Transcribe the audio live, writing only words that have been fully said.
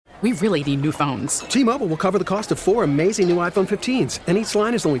We really need new phones. T-Mobile will cover the cost of 4 amazing new iPhone 15s, and each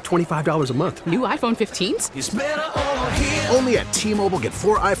line is only $25 a month. New iPhone 15s? It's better over here. Only at T-Mobile, get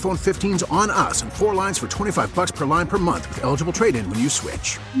 4 iPhone 15s on us and 4 lines for $25 per line per month with eligible trade-in when you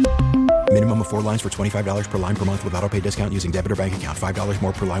switch. Minimum of 4 lines for $25 per line per month with autopay discount using debit or bank account. $5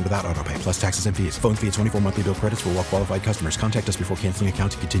 more per line without autopay, plus taxes and fees. Phone fee at 24 monthly bill credits for well-qualified customers. Contact us before canceling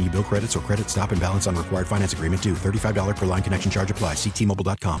account to continue bill credits or credit stop and balance on required finance agreement due. $35 per line connection charge applies. See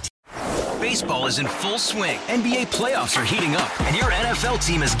T-Mobile.com. Baseball is in full swing. NBA playoffs are heating up, and your NFL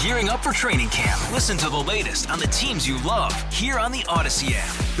team is gearing up for training camp. Listen to the latest on the teams you love here on the Odyssey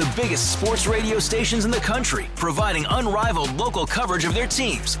app. The biggest sports radio stations in the country, providing unrivaled local coverage of their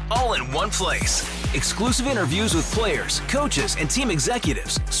teams, all in one place. Exclusive interviews with players, coaches, and team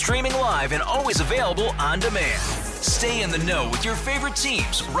executives, streaming live and always available on demand. Stay in the know with your favorite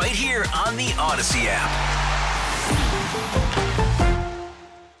teams right here on the Odyssey app.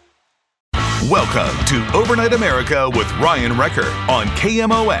 Welcome to Overnight America with Ryan Recker on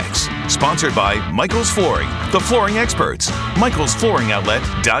KMOX. Sponsored by Michael's Flooring, the flooring experts.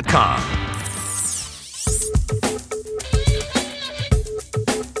 MichaelsFlooringOutlet.com.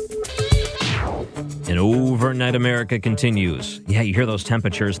 And Overnight America continues. Yeah, you hear those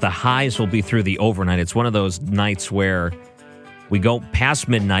temperatures. The highs will be through the overnight. It's one of those nights where we go past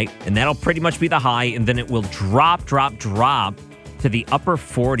midnight, and that'll pretty much be the high, and then it will drop to the upper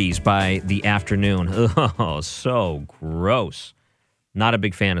 40s by the afternoon. Oh, so gross. Not a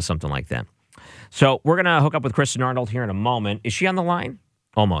big fan of something like that. So we're going to hook up with Kristen Arnold here in a moment. Is she on the line?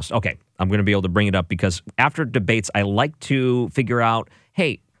 Almost. Okay. I'm going to be able to bring it up because after debates, I like to figure out,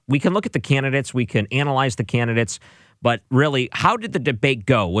 hey, we can look at the candidates, we can analyze the candidates, but really, how did the debate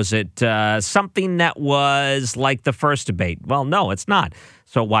go? Was it something that was like the first debate? Well, no, it's not.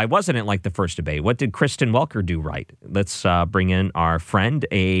 So why wasn't it like the first debate? What did Kristen Welker do right? Let's bring in our friend,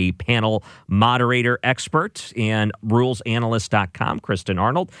 a panel moderator expert and rulesanalyst.com, Kristen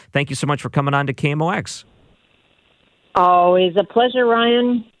Arnold. Thank you so much for coming on to KMOX. Always a pleasure,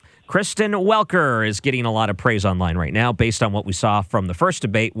 Ryan. Kristen Welker is getting a lot of praise online right now based on what we saw from the first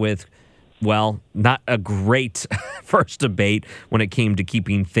debate with, well, not a great first debate when it came to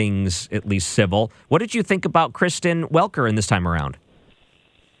keeping things at least civil. What did you think about Kristen Welker in this time around?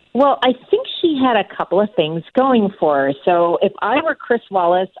 Well, I think she had a couple of things going for her. So if I were Chris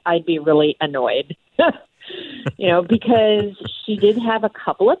Wallace, I'd be really annoyed, because she did have a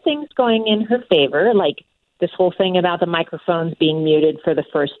couple of things going in her favor, like this whole thing about the microphones being muted for the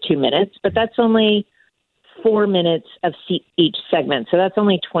first 2 minutes, but that's only 4 minutes of each segment. So that's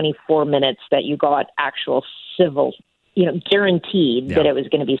only 24 minutes that you got actual civil, guaranteed that it was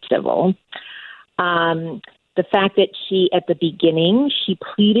going to be civil. The fact that she, at the beginning, she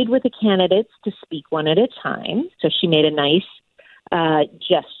pleaded with the candidates to speak one at a time. So she made a nice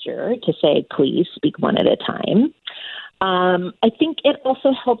gesture to say, please speak one at a time. I think it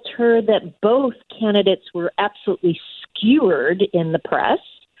also helped her that both candidates were absolutely skewered in the press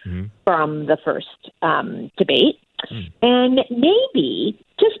from the first debate. And maybe,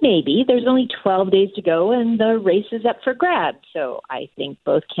 just maybe, there's only 12 days to go and the race is up for grabs. So I think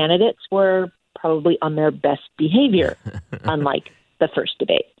both candidates were probably on their best behavior, unlike the first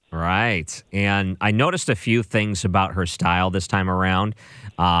debate. Right. And I noticed a few things about her style this time around.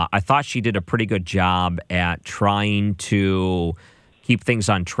 I thought she did a pretty good job at trying to keep things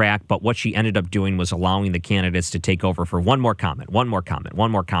on track, but what she ended up doing was allowing the candidates to take over for one more comment,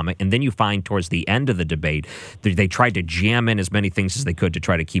 and then you find towards the end of the debate, they tried to jam in as many things as they could to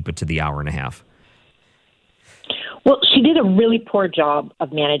try to keep it to the hour and a half. Well, she did a really poor job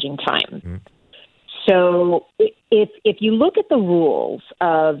of managing time. So if you look at the rules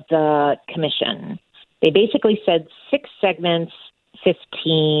of the commission, they basically said 6 segments,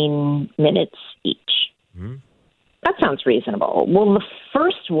 15 minutes each. That sounds reasonable. Well, the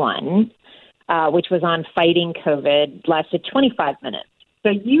first one, which was on fighting COVID, lasted 25 minutes. So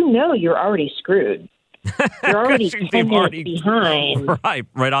you're already screwed. You're already 10 minutes behind.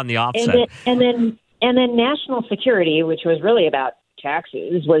 Right on the offset. And then national security, which was really about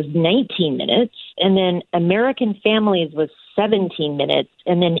taxes, was 19 minutes. And then American families was 17 minutes.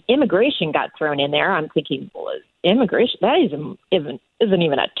 And then immigration got thrown in there. I'm thinking, well, immigration, that isn't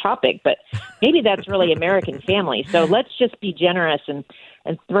even a topic, but maybe that's really American families. So let's just be generous and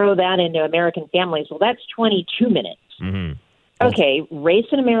throw that into American families. Well, that's 22 minutes. Okay, race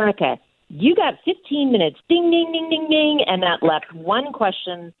in America. You got 15 minutes. Ding, ding, ding, ding, ding. And that left one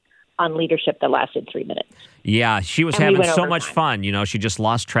question on leadership that lasted 3 minutes. Yeah, she was having so much fun. She just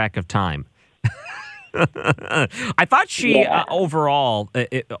lost track of time. I thought she, overall,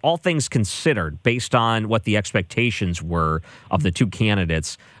 all things considered, based on what the expectations were of the two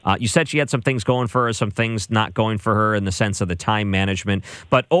candidates, you said she had some things going for her, some things not going for her in the sense of the time management.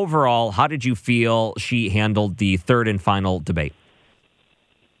 But overall, how did you feel she handled the third and final debate?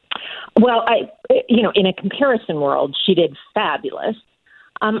 Well, in a comparison world, she did fabulous.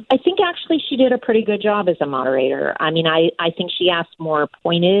 I think actually she did a pretty good job as a moderator. I mean, I think she asked more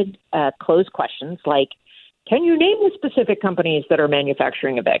pointed, closed questions like, can you name the specific companies that are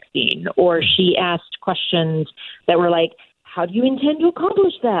manufacturing a vaccine? Or she asked questions that were like, how do you intend to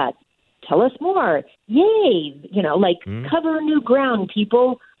accomplish that? Tell us more. Yay! Cover new ground,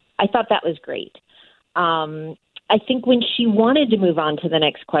 people. I thought that was great. I think when she wanted to move on to the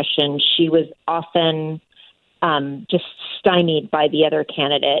next question, she was often just stymied by the other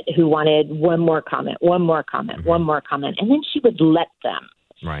candidate who wanted one more comment, and then she would let them.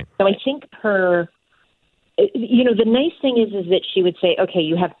 Right. So I think her, the nice thing is that she would say, okay,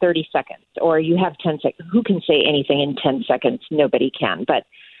 you have 30 seconds or you have 10 seconds. Who can say anything in 10 seconds? Nobody can. But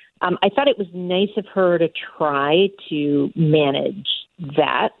I thought it was nice of her to try to manage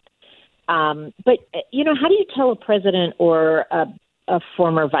that. But how do you tell a president or a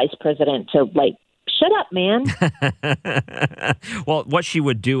former vice president to, shut up, man? Well, what she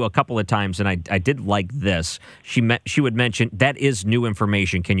would do a couple of times, and I did like this, she would mention, that is new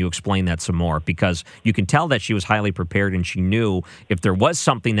information. Can you explain that some more? Because you can tell that she was highly prepared, and she knew if there was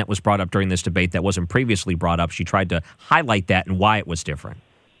something that was brought up during this debate that wasn't previously brought up, she tried to highlight that and why it was different.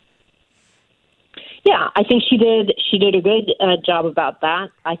 Yeah, I think she did. She did a good job about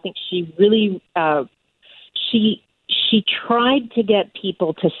that. I think she really she tried to get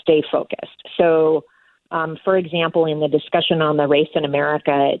people to stay focused. So, for example, in the discussion on the race in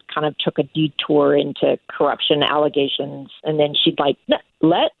America, it kind of took a detour into corruption allegations, and then she'd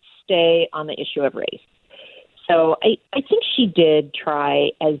let's stay on the issue of race. So I think she did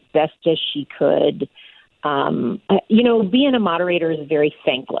try as best as she could. Being a moderator is very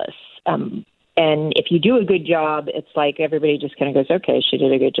thankless. And if you do a good job, it's like everybody just kind of goes, okay, she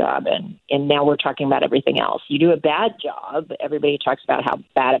did a good job. And now we're talking about everything else. You do a bad job, everybody talks about how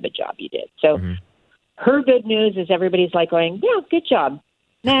bad of a job you did. So her good news is everybody's going, yeah, good job.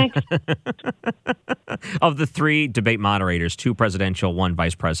 Next. Of the three debate moderators, 2 presidential, 1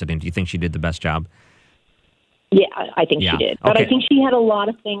 vice president, do you think she did the best job? Yeah, I think she did. But I think she had a lot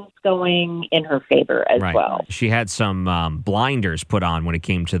of things going in her favor as well. She had some blinders put on when it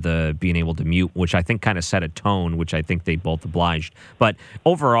came to the being able to mute, which I think kind of set a tone, which I think they both obliged. But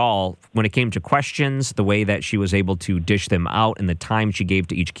overall, when it came to questions, the way that she was able to dish them out and the time she gave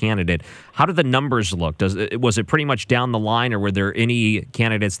to each candidate, how did the numbers look? Was it pretty much down the line, or were there any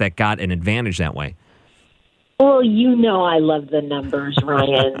candidates that got an advantage that way? Well, I love the numbers,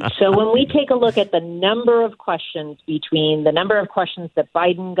 Ryan. So when we take a look at the number of questions between the number of questions that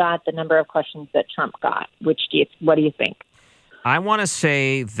Biden got, the number of questions that Trump got, what do you think? I want to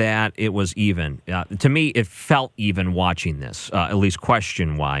say that it was even. To me, it felt even watching this, at least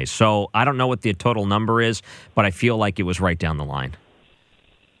question-wise. So I don't know what the total number is, but I feel like it was right down the line.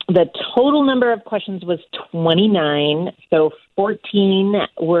 The total number of questions was 29, so 14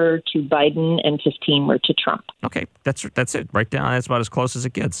 were to Biden and 15 were to Trump. Okay, that's it. Right down. That's about as close as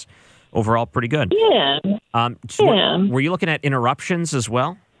it gets. Overall, pretty good. Yeah. Were you looking at interruptions as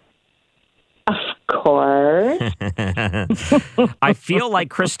well? Of course. I feel like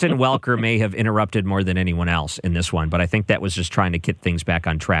Kristen Welker may have interrupted more than anyone else in this one, but I think that was just trying to get things back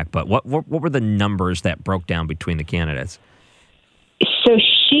on track. But what were the numbers that broke down between the candidates? So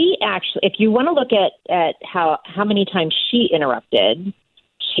she actually, if you want to look at how many times she interrupted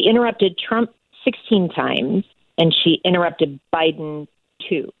Trump 16 times, and she interrupted Biden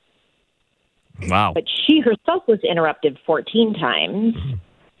 2. Wow. But she herself was interrupted 14 times.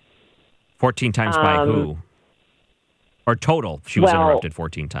 14 times by who? Or total, she was interrupted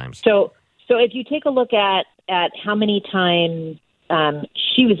 14 times. So if you take a look at how many times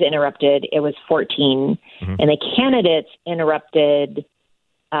she was interrupted, it was 14. And the candidates interrupted,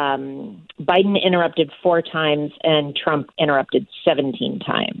 Biden interrupted 4 times and Trump interrupted 17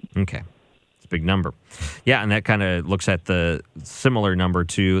 times. Okay. It's a big number. Yeah, and that kind of looks at the similar number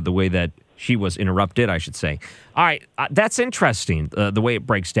to the way that she was interrupted, I should say. All right, that's interesting, the way it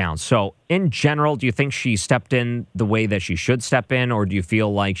breaks down. So in general, do you think she stepped in the way that she should step in, or do you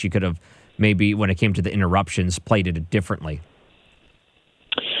feel like she could have maybe, when it came to the interruptions, played it differently?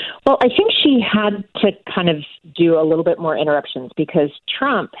 Well, I think she had to kind of do a little bit more interruptions because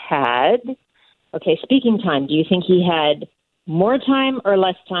Trump had, speaking time. Do you think he had more time or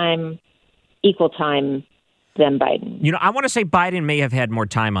less time, equal time than Biden. You know, I want to say Biden may have had more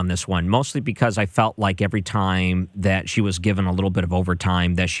time on this one, mostly because I felt like every time that she was given a little bit of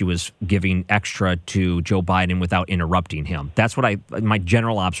overtime, that she was giving extra to Joe Biden without interrupting him. That's what my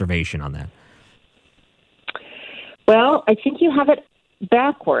general observation on that. Well, I think you have it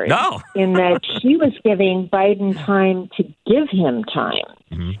backwards. No. In that she was giving Biden time to give him time.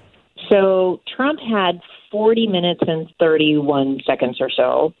 Mm-hmm. So Trump had 40 minutes and 31 seconds or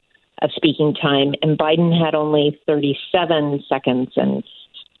so of speaking time, and Biden had only 37 seconds and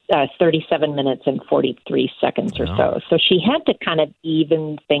 37 minutes and 43 seconds or so. So she had to kind of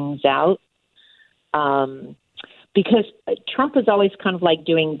even things out because Trump was always kind of like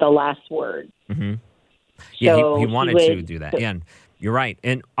doing the last word. Mm-hmm. Yeah, So he wanted to do that. And you're right.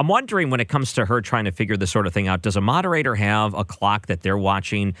 And I'm wondering, when it comes to her trying to figure this sort of thing out, does a moderator have a clock that they're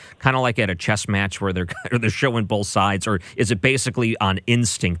watching, kind of like at a chess match where they're showing both sides, or is it basically on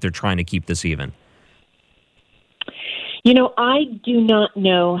instinct they're trying to keep this even? You know, I do not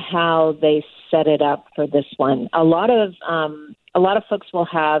know how they set it up for this one. A lot of folks will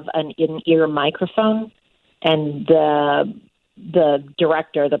have an in-ear microphone, and the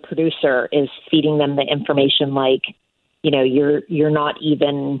director, the producer, is feeding them the information like, you know, you're not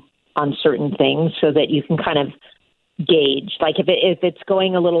even on certain things, so that you can kind of gauge. Like if it's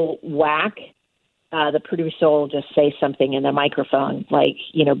going a little whack, the producer will just say something in the microphone, like,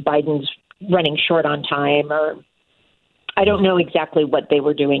 you know, Biden's running short on time, or I don't know exactly what they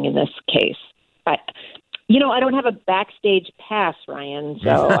were doing in this case. You know, I don't have a backstage pass, Ryan,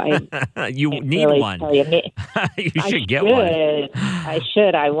 so I you need really one. You should get one. I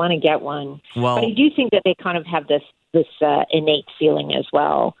should. I want to get one. Well, but I do think that they kind of have this innate feeling as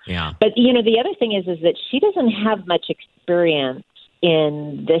well. Yeah. But, you know, the other thing is that she doesn't have much experience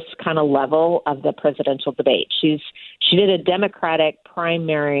in this kind of level of the presidential debate. She did a Democratic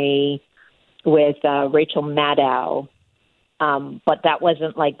primary with Rachel Maddow, but that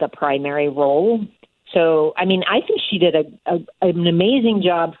wasn't like the primary role. So, I mean, I think she did an amazing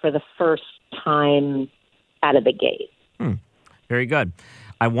job for the first time out of the gate. Very good.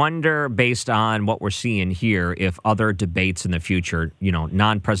 I wonder, based on what we're seeing here, if other debates in the future, you know,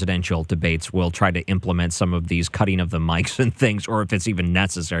 non-presidential debates, will try to implement some of these cutting of the mics and things, or if it's even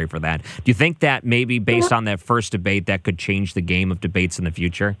necessary for that. Do you think that maybe based on that first debate, that could change the game of debates in the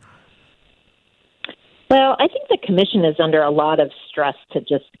future? Well, I think the commission is under a lot of stress to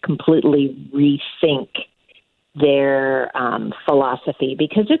just completely rethink their philosophy,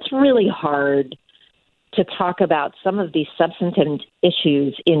 because it's really hard to talk about some of these substantive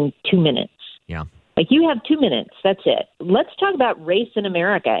issues in 2 minutes. Yeah. Like, you have 2 minutes. That's it. Let's talk about race in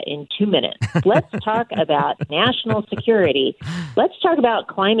America in 2 minutes. Let's talk about national security. Let's talk about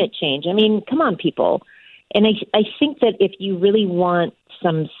climate change. I mean, come on, people. And I think that if you really want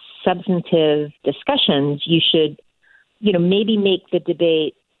some substantive discussions, you should, you know, maybe make the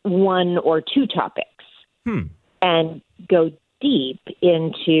debate 1 or 2 topics and go deep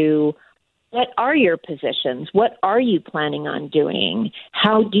into what are your positions? What are you planning on doing?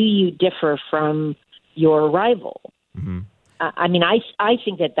 How do you differ from your rival? Mm-hmm. I mean, I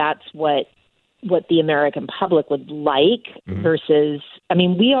think that that's what the American public would like versus, I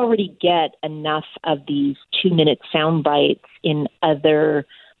mean, we already get enough of these 2-minute sound bites in other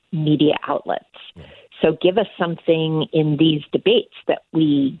media outlets. So give us something in these debates that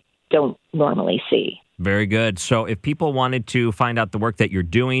we don't normally see. Very good. So if people wanted to find out the work that you're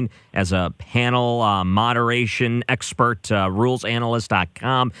doing as a panel moderation expert,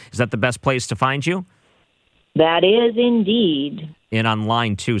 rulesanalyst.com, is that the best place to find you? That is indeed. And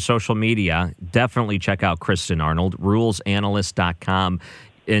online, too, social media. Definitely check out Kristen Arnold, rulesanalyst.com.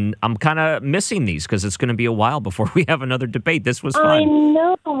 And I'm kind of missing these because it's going to be a while before we have another debate. This was fun. I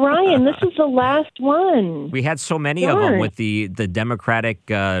know, Ryan. This is the last one. We had so many of them with the Democratic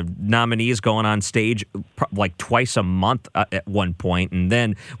nominees going on stage like twice a month at one point. And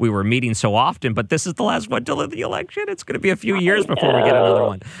then we were meeting so often. But this is the last one till the election. It's going to be a few years before we get another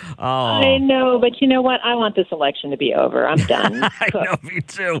one. Oh. I know. But you know what? I want this election to be over. I'm done. I know, me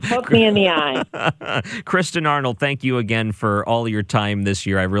too. Poke me in the eye. Kristen Arnold, thank you again for all your time this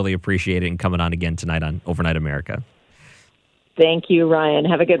year. I really appreciate it, and coming on again tonight on Overnight America. Thank you, Ryan.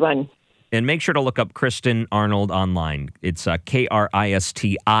 Have a good one. And make sure to look up Kristen Arnold online. It's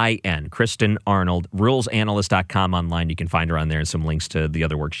Kristin, Kristen Arnold, rulesanalyst.com online. You can find her on there and some links to the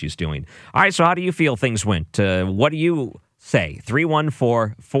other work she's doing. All right, so how do you feel things went? What do you say?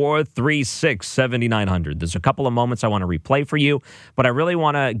 314-436-7900. There's a couple of moments I want to replay for you, but I really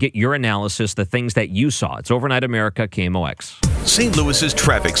want to get your analysis, the things that you saw. It's Overnight America, KMOX. St. Louis's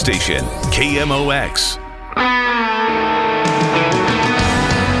traffic station, KMOX.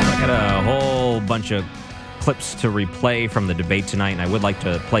 I got a whole bunch of clips to replay from the debate tonight, and I would like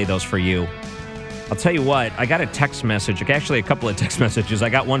to play those for you. I'll tell you what, I got a text message, actually a couple of text messages. I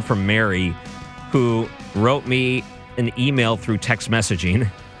got one from Mary, who wrote me an email through text messaging,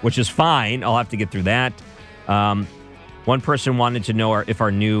 which is fine. I'll have to get through that. One person wanted to know if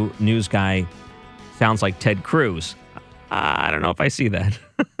our new news guy sounds like Ted Cruz. I don't know if I see that.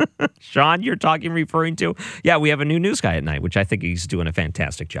 Sean, you're referring to? Yeah, we have a new news guy at night, which I think he's doing a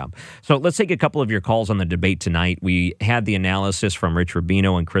fantastic job. So let's take a couple of your calls on the debate tonight. We had the analysis from Rich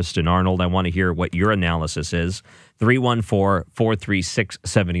Rubino and Kristen Arnold. I want to hear what your analysis is.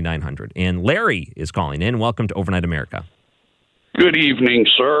 314-436-7900. And Larry is calling in. Welcome to Overnight America. Good evening,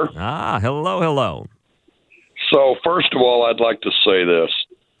 sir. Hello. So, first of all, I'd like to say this.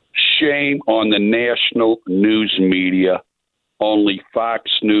 Shame on the national news media. Only Fox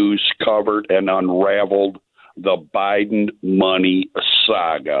News covered and unraveled the Biden money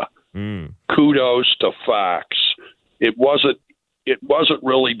saga. Kudos to Fox. It wasn't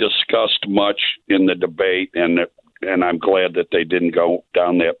really discussed much in the debate, and I'm glad that they didn't go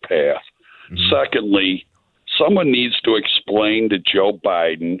down that path. Secondly, someone needs to explain to Joe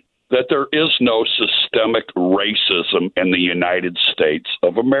Biden that there is no systemic racism in the United States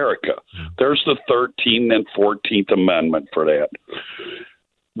of America. There's the 13th and 14th Amendment for that.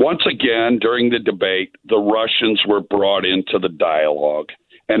 Once again, during the debate, the Russians were brought into the dialogue,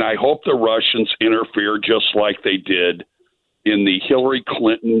 and I hope the Russians interfere just like they did in the Hillary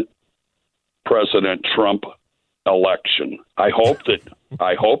Clinton President Trump election. I hope that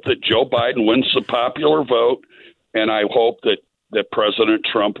Joe Biden wins the popular vote, and I hope that President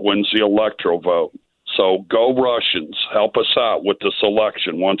Trump wins the electoral vote. So go Russians. Help us out with this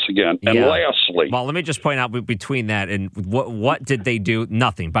election once again. And lastly... Well, let me just point out between that and what did they do?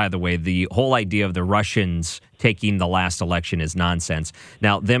 Nothing, by the way. The whole idea of the Russians taking the last election is nonsense.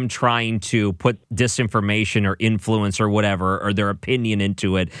 Now, them trying to put disinformation or influence or whatever, or their opinion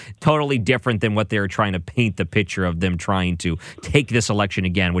into it, totally different than what they're trying to paint the picture of them trying to take this election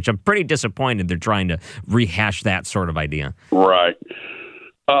again, which I'm pretty disappointed they're trying to rehash that sort of idea. Right.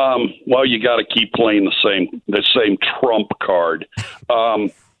 Well, you got to keep playing the same trump card. I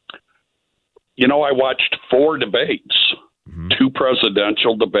watched 4 debates, 2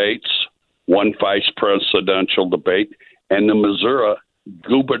 presidential debates, 1 vice presidential debate, and the Missouri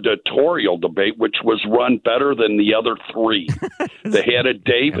gubernatorial debate, which was run better than the other 3. They had a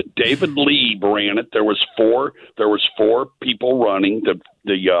David Lieb ran it. There was 4 people running, the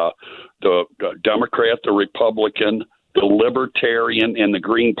Democrat, the Republican, the Libertarian, and the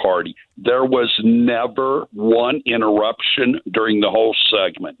Green Party. There was never one interruption during the whole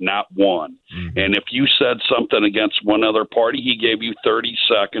segment, not one. And if you said something against one other party, he gave you 30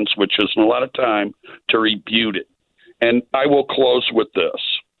 seconds, which isn't a lot of time, to rebut it. And I will close with this.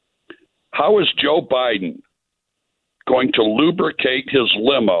 How is Joe Biden going to lubricate his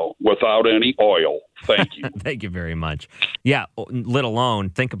limo without any oil? Thank you. Thank you very much. Yeah, let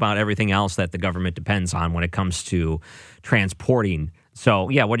alone think about everything else that the government depends on when it comes to transporting. So,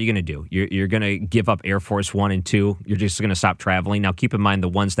 yeah, what are you going to do? You're going to give up Air Force 1 and 2? You're just going to stop traveling? Now, keep in mind the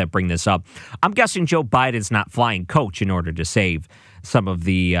ones that bring this up. I'm guessing Joe Biden's not flying coach in order to save some of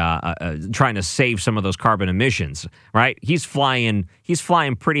the trying to save some of those carbon emissions, right? He's flying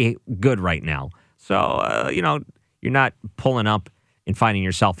pretty good right now. So, you're not pulling up and finding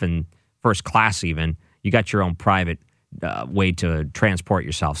yourself in first class even. You got your own private way to transport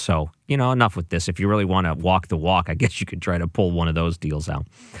yourself. So, enough with this. If you really want to walk the walk, I guess you could try to pull one of those deals out.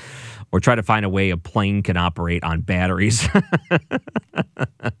 Or try to find a way a plane can operate on batteries.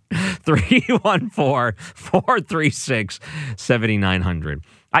 314-436-7900.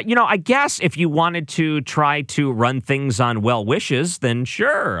 I guess if you wanted to try to run things on well wishes, then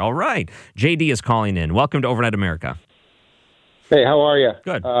sure. All right. JD is calling in. Welcome to Overnight America. Hey, how are you?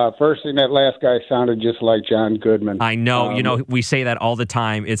 Good. First thing, that last guy sounded just like John Goodman. I know. We say that all the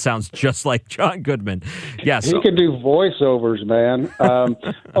time. It sounds just like John Goodman. Yes. He can do voiceovers, man.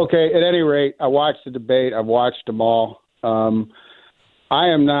 Okay, at any rate, I watched the debate. I've watched them all. I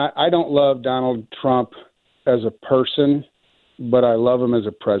don't love Donald Trump as a person, but I love him as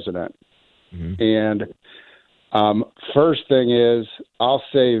a president. And first thing is, I'll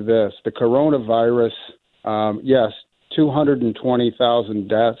say this. The coronavirus, yes, 220,000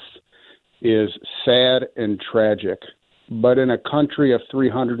 deaths is sad and tragic. But in a country of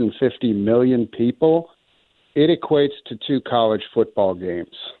 350 million people, it equates to 2 college football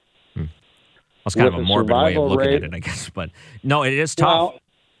games. That's kind of a morbid way of looking at it, I guess. But no, it is tough. Well,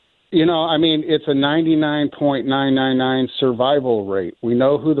 it's a 99.999 survival rate. We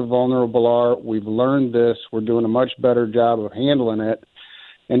know who the vulnerable are. We've learned this. We're doing a much better job of handling it.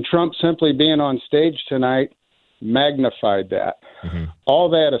 And Trump simply being on stage tonight magnified that. Mm-hmm. All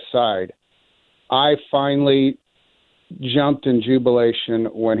that aside, I finally jumped in jubilation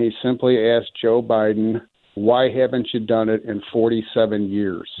when he simply asked Joe Biden, why haven't you done it in 47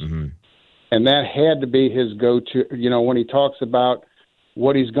 years? Mm-hmm. And that had to be his go-to. When he talks about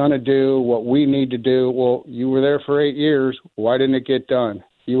what he's going to do, what we need to do, well, you were there for 8 years. Why didn't it get done?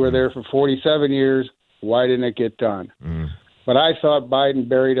 You were there for 47 years. Why didn't it get done? Mm-hmm. But I thought Biden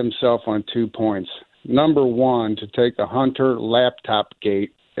buried himself on 2 points. Number one, to take the Hunter laptop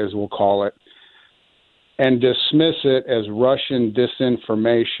gate, as we'll call it, and dismiss it as Russian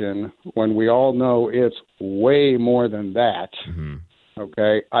disinformation when we all know it's way more than that,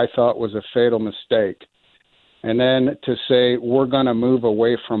 okay, I thought was a fatal mistake. And then to say we're going to move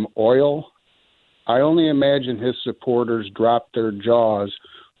away from oil, I only imagine his supporters dropped their jaws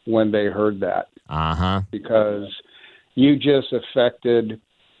when they heard that. Uh-huh. Because you just affected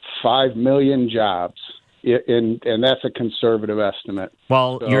 5 million jobs. And that's a conservative estimate.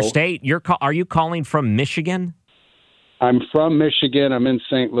 Well, your state, are you calling from Michigan? I'm from Michigan. I'm in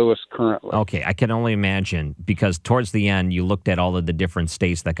St. Louis currently. Okay, I can only imagine, because towards the end, you looked at all of the different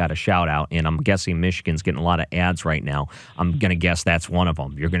states that got a shout-out, and I'm guessing Michigan's getting a lot of ads right now. I'm going to guess that's one of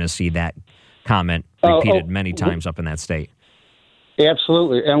them. You're going to see that comment repeated many times up in that state.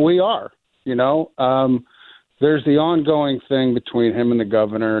 Absolutely, and we are, There's the ongoing thing between him and the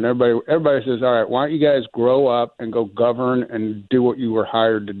governor, and everybody says, all right, why don't you guys grow up and go govern and do what you were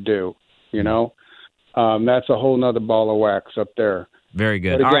hired to do, That's a whole nother ball of wax up there. Very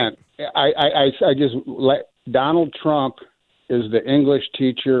good. But again, I just let Donald Trump is the English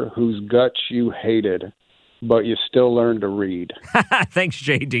teacher whose guts you hated, but you still learned to read. Thanks,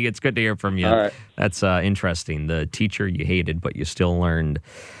 JD. It's good to hear from you. All right. That's interesting. The teacher you hated, but you still learned.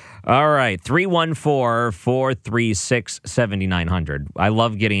 All right, 314-436-7900. I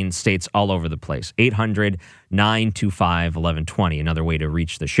love getting states all over the place. 800-925-1120. Another way to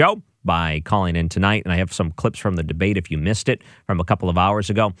reach the show by calling in tonight. And I have some clips from the debate if you missed it from a couple of hours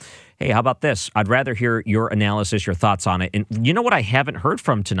ago. Hey, how about this? I'd rather hear your analysis, your thoughts on it. And you know what I haven't heard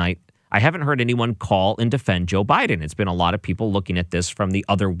from tonight? I haven't heard anyone call and defend Joe Biden. It's been a lot of people looking at this from the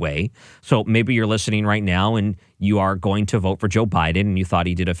other way. So maybe you're listening right now and you are going to vote for Joe Biden and you thought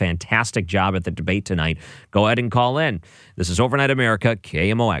he did a fantastic job at the debate tonight. Go ahead and call in. This is Overnight America,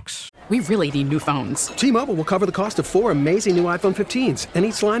 KMOX. We really need new phones. T-Mobile will cover the cost of 4 amazing new iPhone 15s, and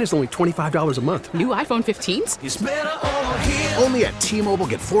each line is only $25 a month. New iPhone 15s? It's better over here. Only at T-Mobile,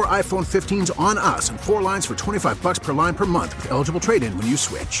 get 4 iPhone 15s on us and 4 lines for $25 per line per month with eligible trade-in when you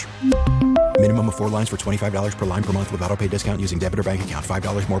switch. Minimum of 4 lines for $25 per line per month with auto-pay discount using debit or bank account.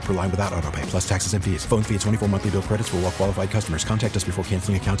 $5 more per line without auto-pay, plus taxes and fees. Phone fee at 24 monthly bill credits for well-qualified customers. Contact us before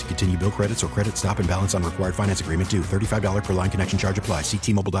canceling account to continue bill credits or credit stop and balance on required finance agreement due. $35 per line connection charge applies. See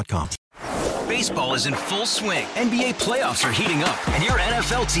T-Mobile.com. Baseball is in full swing. NBA playoffs are heating up, and your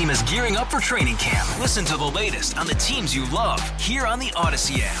NFL team is gearing up for training camp. Listen to the latest on the teams you love here on the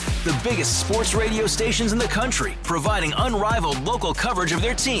Odyssey app. The biggest sports radio stations in the country, providing unrivaled local coverage of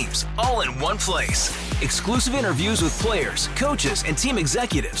their teams, all in one place. Exclusive interviews with players, coaches, and team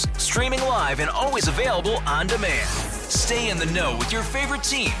executives, streaming live and always available on demand. Stay in the know with your favorite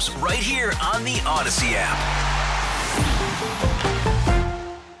teams right here on the Odyssey app.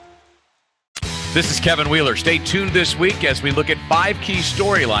 This is Kevin Wheeler. Stay tuned this week as we look at 5 key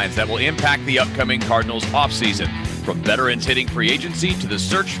storylines that will impact the upcoming Cardinals offseason. From veterans hitting free agency to the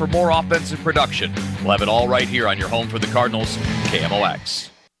search for more offensive production. We'll have it all right here on your home for the Cardinals,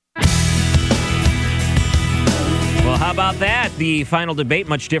 KMOX. Well, how about that? The final debate,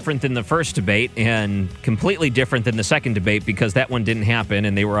 much different than the first debate and completely different than the second debate because that one didn't happen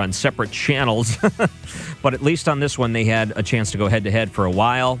and they were on separate channels. But at least on this one, they had a chance to go head-to-head for a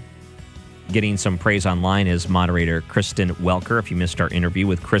while. Getting some praise online is moderator Kristen Welker. If you missed our interview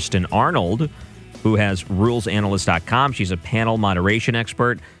with Kristen Arnold, who has rulesanalyst.com, she's a panel moderation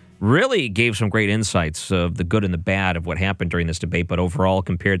expert, really gave some great insights of the good and the bad of what happened during this debate. But overall,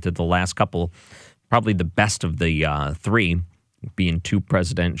 compared to the last couple, probably the best of the 3, being 2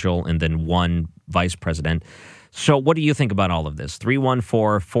 presidential and then 1 vice president. So what do you think about all of this?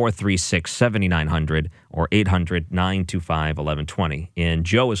 314-436-7900 or 800-925-1120. And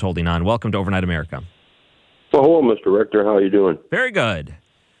Joe is holding on. Welcome to Overnight America. Well, hello, Mr. Richter. How are you doing? Very good.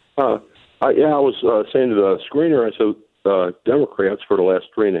 I was saying to the screener, I said, Democrats for the last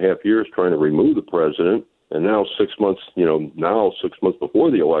 3.5 years trying to remove the president, and now 6 months, 6 months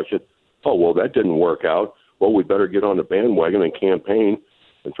before the election, that didn't work out. Well, we better get on the bandwagon and campaign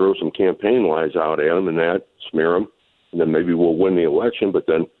and throw some campaign lies out at them and that, smear them, and then maybe we'll win the election. But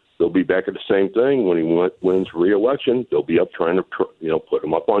then they'll be back at the same thing when he wins re-election. They'll be up trying to, put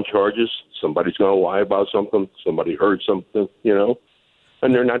him up on charges. Somebody's going to lie about something. Somebody heard something,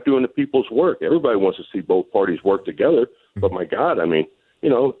 and they're not doing the people's work. Everybody wants to see both parties work together, but my God, I mean,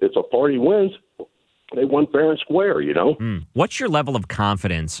 if a party wins, they won fair and square, What's your level of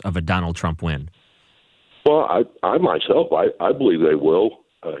confidence of a Donald Trump win? Well, I myself, I believe they will.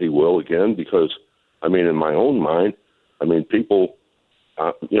 He will again because, I mean, in my own mind, I mean, people,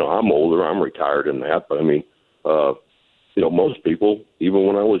 I'm older, I'm retired and that, but I mean, most people, even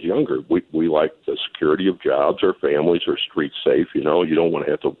when I was younger, we like the security of jobs or families or streets safe. You don't want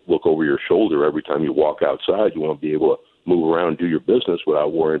to have to look over your shoulder every time you walk outside. You want to be able to move around and do your business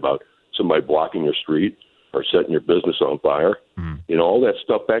without worrying about somebody blocking your street or setting your business on fire. All that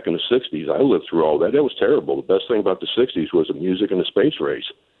stuff back in the 60s, I lived through all that. That was terrible. The best thing about the 60s was the music and the space race.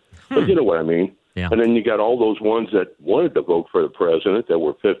 But you know what I mean? Yeah. And then you got all those ones that wanted to vote for the president that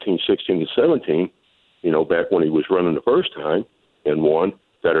were 15, 16, and 17, back when he was running the first time and won,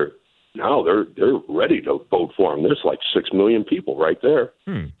 that are now they're ready to vote for him. There's like 6 million people right there.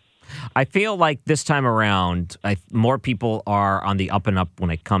 I feel like this time around, more people are on the up and up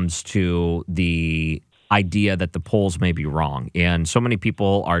when it comes to the idea that the polls may be wrong. And so many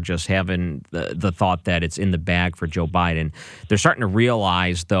people are just having the thought that it's in the bag for Joe Biden. They're starting to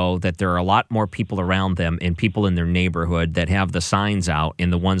realize, though, that there are a lot more people around them and people in their neighborhood that have the signs out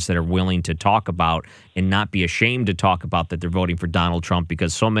and the ones that are willing to talk about and not be ashamed to talk about that they're voting for Donald Trump,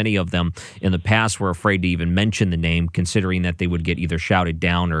 because so many of them in the past were afraid to even mention the name, considering that they would get either shouted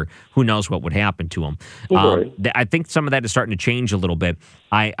down or who knows what would happen to them. I think some of that is starting to change a little bit.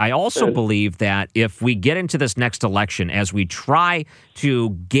 I also believe that if we get into this next election, as we try to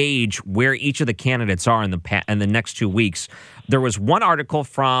gauge where each of the candidates are in the next 2 weeks, there was one article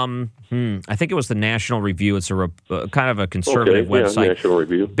from, I think it was the National Review. It's a kind of a conservative website. National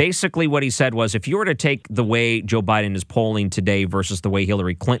Review. Basically, what he said was, if you were to take the way Joe Biden is polling today versus the way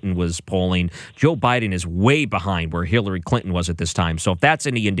Hillary Clinton was polling, Joe Biden is way behind where Hillary Clinton was at this time. So if that's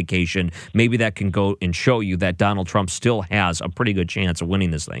any indication, maybe that can go and show you that Donald Trump still has a pretty good chance of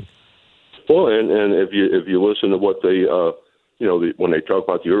winning this thing. Well, and if you listen to what they, when they talk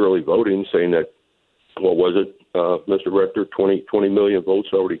about the early voting, saying that, what was it, Mr. Rector, 20 million votes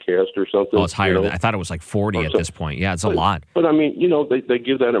already cast or something? Oh, it's higher than that. I thought it was like 40 at this point. Yeah, it's a lot. But I mean, they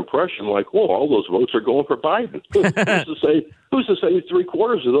give that impression like, well, all those votes are going for Biden. Who's to say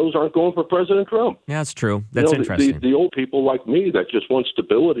 3/4 of those aren't going for President Trump? Yeah, that's true. That's interesting. The old people like me that just want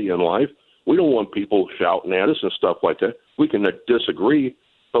stability in life, we don't want people shouting at us and stuff like that. We can disagree.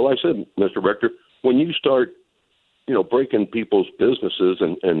 But like I said, Mr. Rector, when you start breaking people's businesses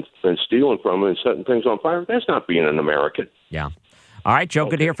and stealing from them and setting things on fire, that's not being an American. Yeah. All right, Joe,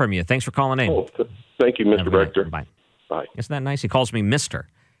 good to hear from you. Thanks for calling in. Oh, thank you, Mr. Rector. Bye. Bye. Isn't that nice? He calls me Mr.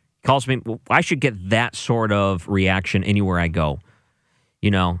 He calls me. I should get that sort of reaction anywhere I go.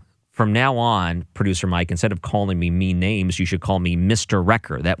 From now on, producer Mike, instead of calling me mean names, you should call me Mr.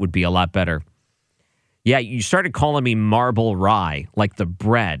 Wrecker. That would be a lot better. Yeah, you started calling me Marble Rye, like the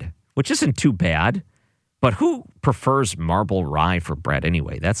bread, which isn't too bad. But who prefers marble rye for bread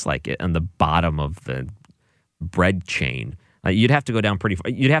anyway? That's like on the bottom of the bread chain. You'd have to go down pretty far.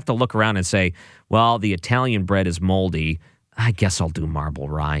 You'd have to look around and say, well, the Italian bread is moldy. I guess I'll do marble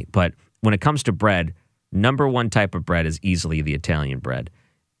rye. But when it comes to bread, number one type of bread is easily the Italian bread.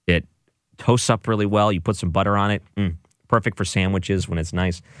 It toasts up really well. You put some butter on it. Perfect for sandwiches when it's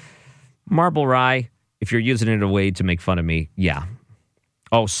nice. Marble rye, if you're using it a way to make fun of me, yeah.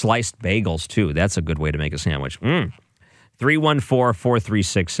 Oh, sliced bagels, too. That's a good way to make a sandwich.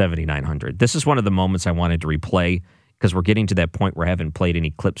 314-436-7900. This is one of the moments I wanted to replay because we're getting to that point where I haven't played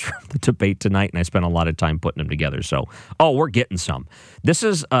any clips from the debate tonight, and I spent a lot of time putting them together. So, we're getting some. This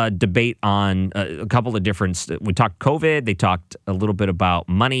is a debate on a couple of different... We talked COVID. They talked a little bit about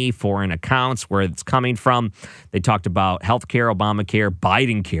money, foreign accounts, where it's coming from. They talked about healthcare, Obamacare,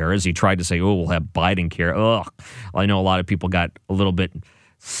 Biden care, as he tried to say, we'll have Biden care. Ugh. I know a lot of people got a little bit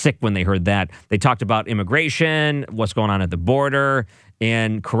sick when they heard that. They talked about immigration, what's going on at the border,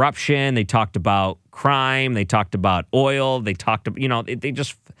 and corruption. They talked about crime. They talked about oil. They talked, they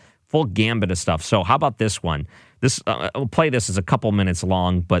just full gambit of stuff. So how about this one? I'll play this as a couple minutes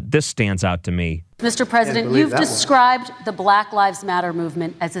long, but this stands out to me. Mr. President, you've described the Black Lives Matter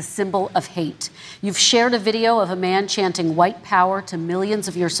movement as a symbol of hate. You've shared a video of a man chanting white power to millions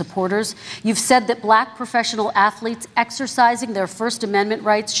of your supporters. You've said that black professional athletes exercising their First Amendment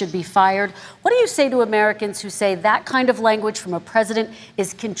rights should be fired. What do you say to Americans who say that kind of language from a president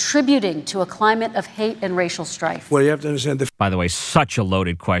is contributing to a climate of hate and racial strife? Well, you have to understand By the way, such a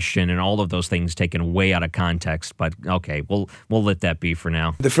loaded question, and all of those things taken way out of context. But okay, we'll let that be for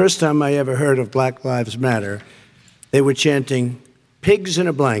now. The first time I ever heard of Black Lives Matter, they were chanting pigs in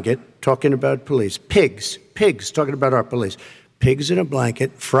a blanket, talking about police. Pigs, talking about our police. Pigs in a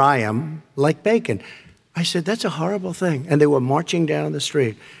blanket, fry them like bacon. I said, that's a horrible thing. And they were marching down the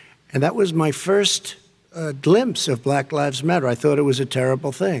street. And that was my first glimpse of Black Lives Matter. I thought it was a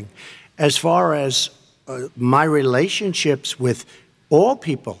terrible thing. As far as my relationships with all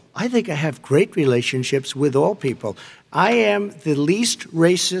people, I think I have great relationships with all people. I am the least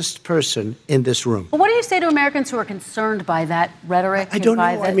racist person in this room. Well, what do you say to Americans who are concerned by that rhetoric? I don't know.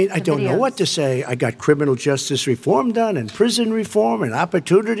 I don't know what to say. I got criminal justice reform done and prison reform and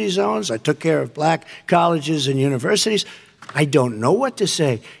opportunity zones. I took care of black colleges and universities. I don't know what to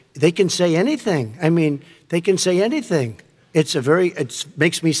say. They can say anything. They can say anything. It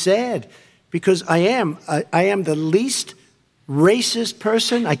makes me sad because I am the least racist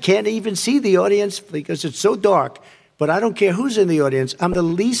person. I can't even see the audience because it's so dark. But I don't care who's in the audience. I'm the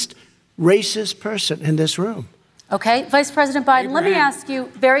least racist person in this room. Okay. Vice President Biden, let me ask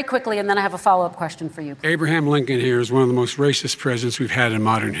you very quickly, and then I have a follow-up question for you. Abraham Lincoln here is one of the most racist presidents we've had in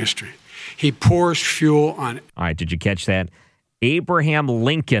modern history. He pours fuel on... All right, did you catch that? Abraham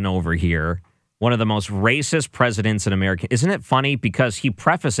Lincoln over here, one of the most racist presidents in America. Isn't it funny? Because he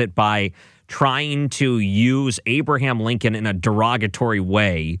prefaced it by trying to use Abraham Lincoln in a derogatory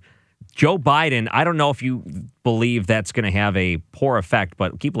way. Joe Biden, I don't know if you believe that's going to have a poor effect,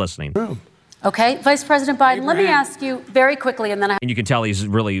 but keep listening. Okay. Vice President Biden, let me ask you very quickly, and then And you can tell he's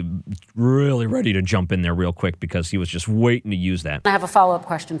really, really ready to jump in there real quick because he was just waiting to use that. I have a follow-up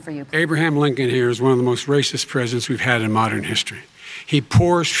question for you. Abraham Lincoln here is one of the most racist presidents we've had in modern history. He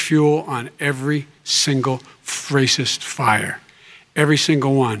pours fuel on every single racist fire. Every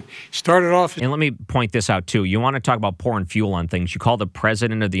single one. Started off... And let me point this out, too. You want to talk about pouring fuel on things. You call the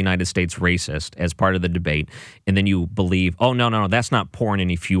president of the United States racist as part of the debate, and then you believe, oh, no, that's not pouring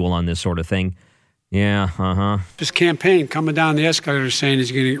any fuel on this sort of thing. Yeah, His campaign coming down the escalator saying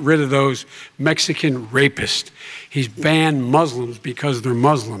he's going to get rid of those Mexican rapists. He's banned Muslims because they're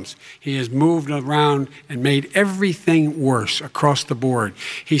Muslims. He has moved around and made everything worse across the board.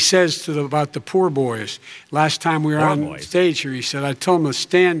 He says about the poor boys, last time we were on stage here, he said, I told them to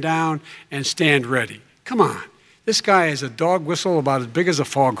stand down and stand ready. Come on. This guy has a dog whistle about as big as a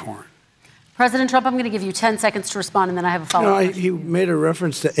foghorn. President Trump, I'm going to give you 10 seconds to respond, and then I have a follow-up. He made a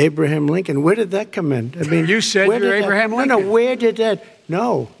reference to Abraham Lincoln. Where did that come in? You said you're Abraham Lincoln. No, where did that?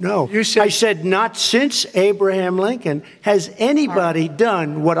 No. You said, I said not since Abraham Lincoln has anybody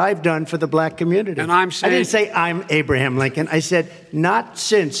done what I've done for the black community. And I'm saying... I didn't say I'm Abraham Lincoln. I said not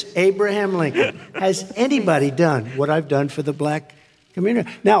since Abraham Lincoln has anybody done what I've done for the black community.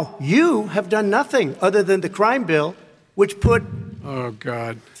 Now, you have done nothing other than the crime bill, which put... Oh,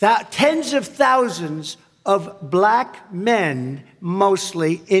 God. Tens of thousands of black men,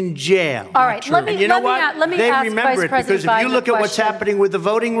 mostly, in jail. All right. Let me ask Vice President Biden because if you look at what's happening with the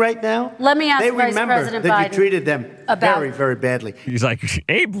voting right now, let me ask they Vice remember President that Biden you treated them very, very badly. He's like,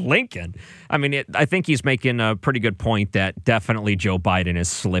 Abe Lincoln. I mean, I think he's making a pretty good point that definitely Joe Biden is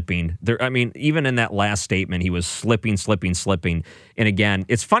slipping. Even in that last statement, he was slipping. And again,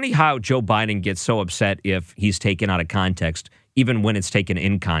 it's funny how Joe Biden gets so upset if he's taken out of context, even when it's taken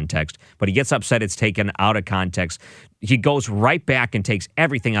in context. But he gets upset it's taken out of context. He goes right back and takes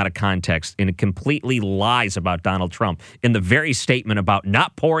everything out of context and completely lies about Donald Trump in the very statement about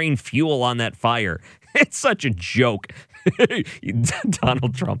not pouring fuel on that fire. It's such a joke.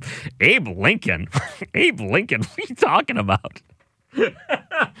 Donald Trump. Abe Lincoln. Abe Lincoln. What are you talking about?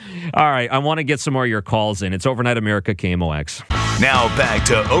 All right, I want to get some more of your calls in. It's Overnight America, KMOX. Now back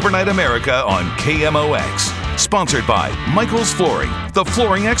to Overnight America on KMOX. Sponsored by Michael's Flooring, the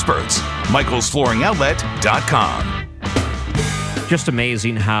flooring experts. MichaelsFlooringOutlet.com. Just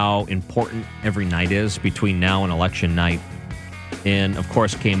amazing how important every night is between now and election night. And, of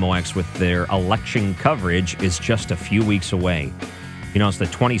course, KMOX with their election coverage is just a few weeks away. You know, it's the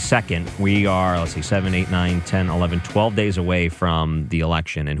 22nd. We are, 7, 8, 9, 10, 11, 12 days away from the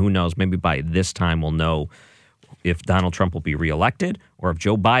election. And who knows, maybe by this time we'll know if Donald Trump will be reelected or if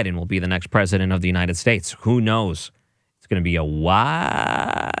Joe Biden will be the next president of the United States. Who knows? It's going to be a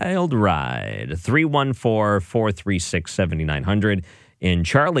wild ride. 314-436-7900 And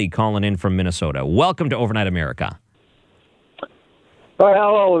Charlie calling in from Minnesota. Welcome to Overnight America. Well,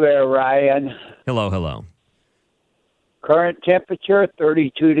 hello there, Ryan. Hello. Current temperature,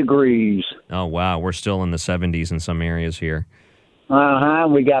 32 degrees. Oh, wow. We're still in the 70s in some areas here.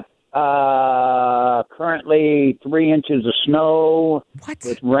 We got currently 3 inches of snow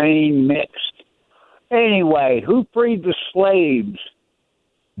with rain mixed. Anyway, who freed the slaves?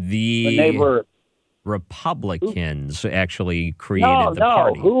 The when they were Republicans actually created the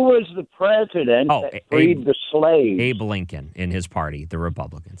party. Who was the president that freed the slaves? Abe Lincoln in his party, the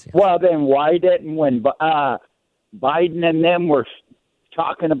Republicans. Yeah. Well, then why didn't, when Biden and them were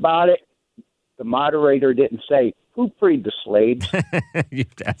talking about it, the moderator didn't say, who freed the slaves?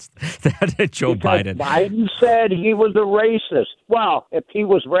 That's Joe because Biden. Biden said he was a racist. Well, if he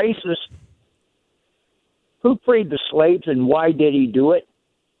was racist, who freed the slaves and why did he do it?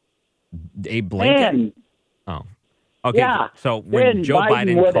 Abe Lincoln? Okay. Yeah, so when Joe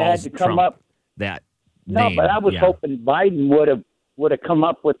Biden calls Trump that name. No, but I was hoping Biden would have come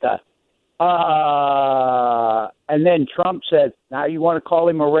up with the and then Trump said, now you want to call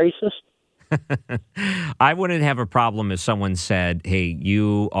him a racist? I wouldn't have a problem if someone said, hey,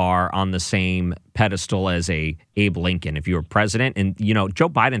 you are on the same pedestal as Abe Lincoln if you were president. And, Joe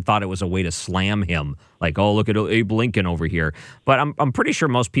Biden thought it was a way to slam him. Like, oh, look at Abe Lincoln over here. But I'm pretty sure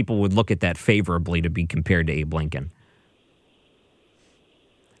most people would look at that favorably to be compared to Abe Lincoln.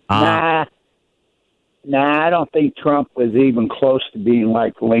 Nah, I don't think Trump was even close to being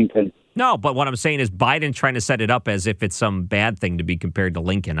like Lincoln. No, but what I'm saying is Biden trying to set it up as if it's some bad thing to be compared to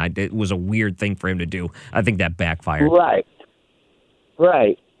Lincoln. It was a weird thing for him to do. I think that backfired. Right.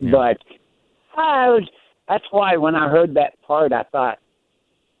 Yeah. But that's why when I heard that part, I thought,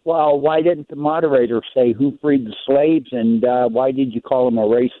 well, why didn't the moderator say who freed the slaves and why did you call him a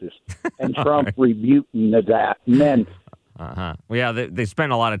racist? And Trump rebuking that. And then... Well, yeah, they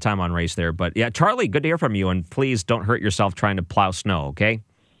spent a lot of time on race there. But, yeah, Charlie, good to hear from you. And please don't hurt yourself trying to plow snow, okay?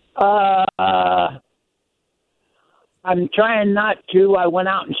 I'm trying not to. I went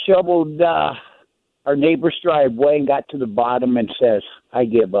out and shoveled our neighbor's driveway and got to the bottom and says, I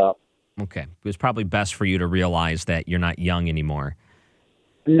give up. Okay. It was probably best for you to realize that you're not young anymore.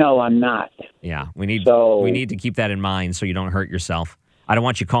 No, I'm not. Yeah, we need to keep that in mind so you don't hurt yourself. I don't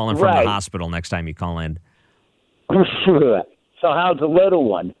want you calling from the hospital next time you call in. So how's the little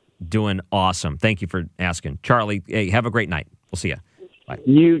one? Doing awesome. Thank you for asking. Charlie, hey, have a great night. We'll see you. Bye.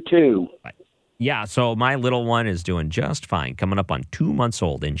 You too. Bye. Yeah, so my little one is doing just fine, coming up on 2 months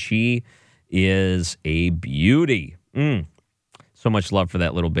old, and she is a beauty. So much love for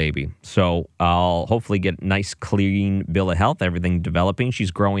that little baby. So I'll hopefully get a nice, clean bill of health, everything developing. She's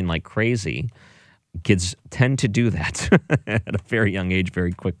growing like crazy. Kids tend to do that at a very young age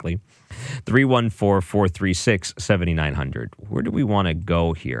very quickly. 314-436-7900. Where do we want to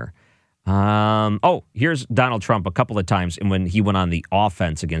go here? Here's Donald Trump a couple of times when he went on the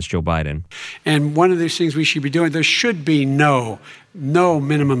offense against Joe Biden. And one of these things we should be doing, there should be no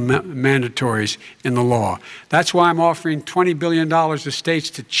minimum mandatories in the law. That's why I'm offering $20 billion to states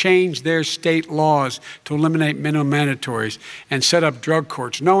to change their state laws to eliminate minimum mandatories and set up drug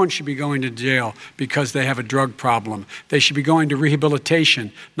courts. No one should be going to jail because they have a drug problem. They should be going to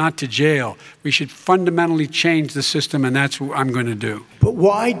rehabilitation, not to jail. We should fundamentally change the system, and that's what I'm going to do. But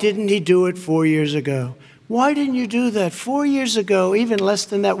why didn't he do it 4 years ago? Why didn't you do that 4 years ago, even less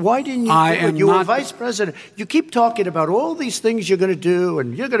than that? Why didn't you do it? You were vice president. You keep talking about all these things you're going to do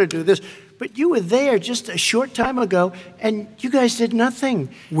and you're going to do this, but you were there just a short time ago and you guys did nothing.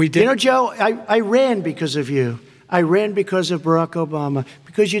 We did. You know, Joe, I ran because of you. I ran because of Barack Obama,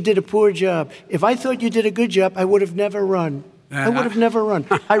 because you did a poor job. If I thought you did a good job, I would have never run. I would have never run.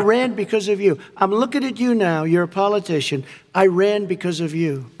 I ran because of you. I'm looking at you now. You're a politician. I ran because of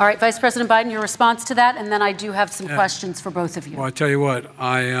you. All right, Vice President Biden, your response to that, and then I do have some questions for both of you. Well, I tell you what,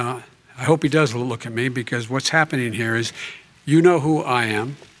 I hope he does look at me, because what's happening here is you know who I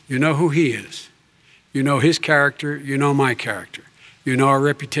am. You know who he is. You know his character. You know my character. You know our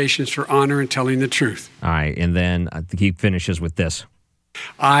reputations for honor and telling the truth. All right, and then he finishes with this.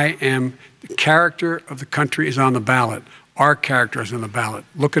 I am, the character of the country is on the ballot. Our character is on the ballot.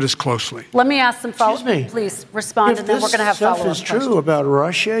 Look at us closely. Let me ask some follow-up. Please respond, and then we're going to have follow-up questions. If this stuff is true about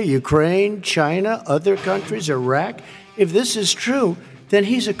Russia, Ukraine, China, other countries, Iraq, if this is true, then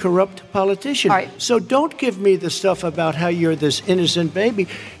he's a corrupt politician. All right. So don't give me the stuff about how you're this innocent baby.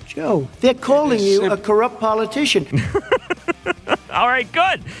 Joe, they're calling you a corrupt politician. All right,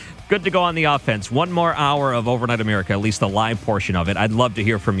 good. Good to go on the offense. One more hour of Overnight America, at least the live portion of it. I'd love to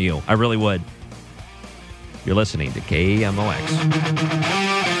hear from you. I really would. You're listening to KMOX.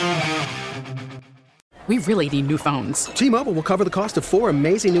 We really need new phones. T-Mobile will cover the cost of 4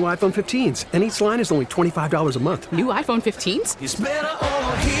 amazing new iPhone 15s, and each line is only $25 a month. New iPhone 15s? It's better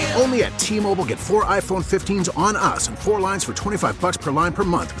over here. Only at T-Mobile, get 4 iPhone 15s on us and 4 lines for $25 per line per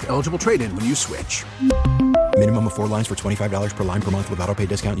month with eligible trade-in when you switch. Minimum of 4 lines for $25 per line per month with autopay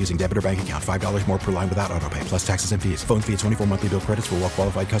discount using debit or bank account. $5 more per line without autopay, plus taxes and fees. Phone fee at 24 monthly bill credits for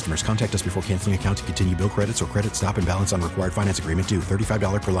well-qualified customers. Contact us before canceling account to continue bill credits or credit stop and balance on required finance agreement due.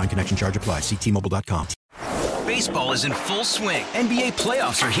 $35 per line connection charge applies. See T-Mobile.com. Baseball is in full swing. NBA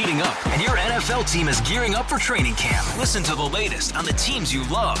playoffs are heating up, and your NFL team is gearing up for training camp. Listen to the latest on the teams you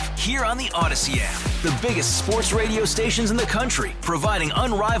love here on the Odyssey app. The biggest sports radio stations in the country, providing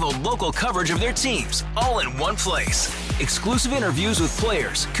unrivaled local coverage of their teams, all in one place. Exclusive interviews with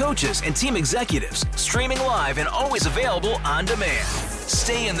players, coaches, and team executives, streaming live and always available on demand.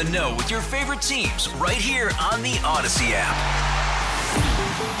 Stay in the know with your favorite teams right here on the Odyssey app.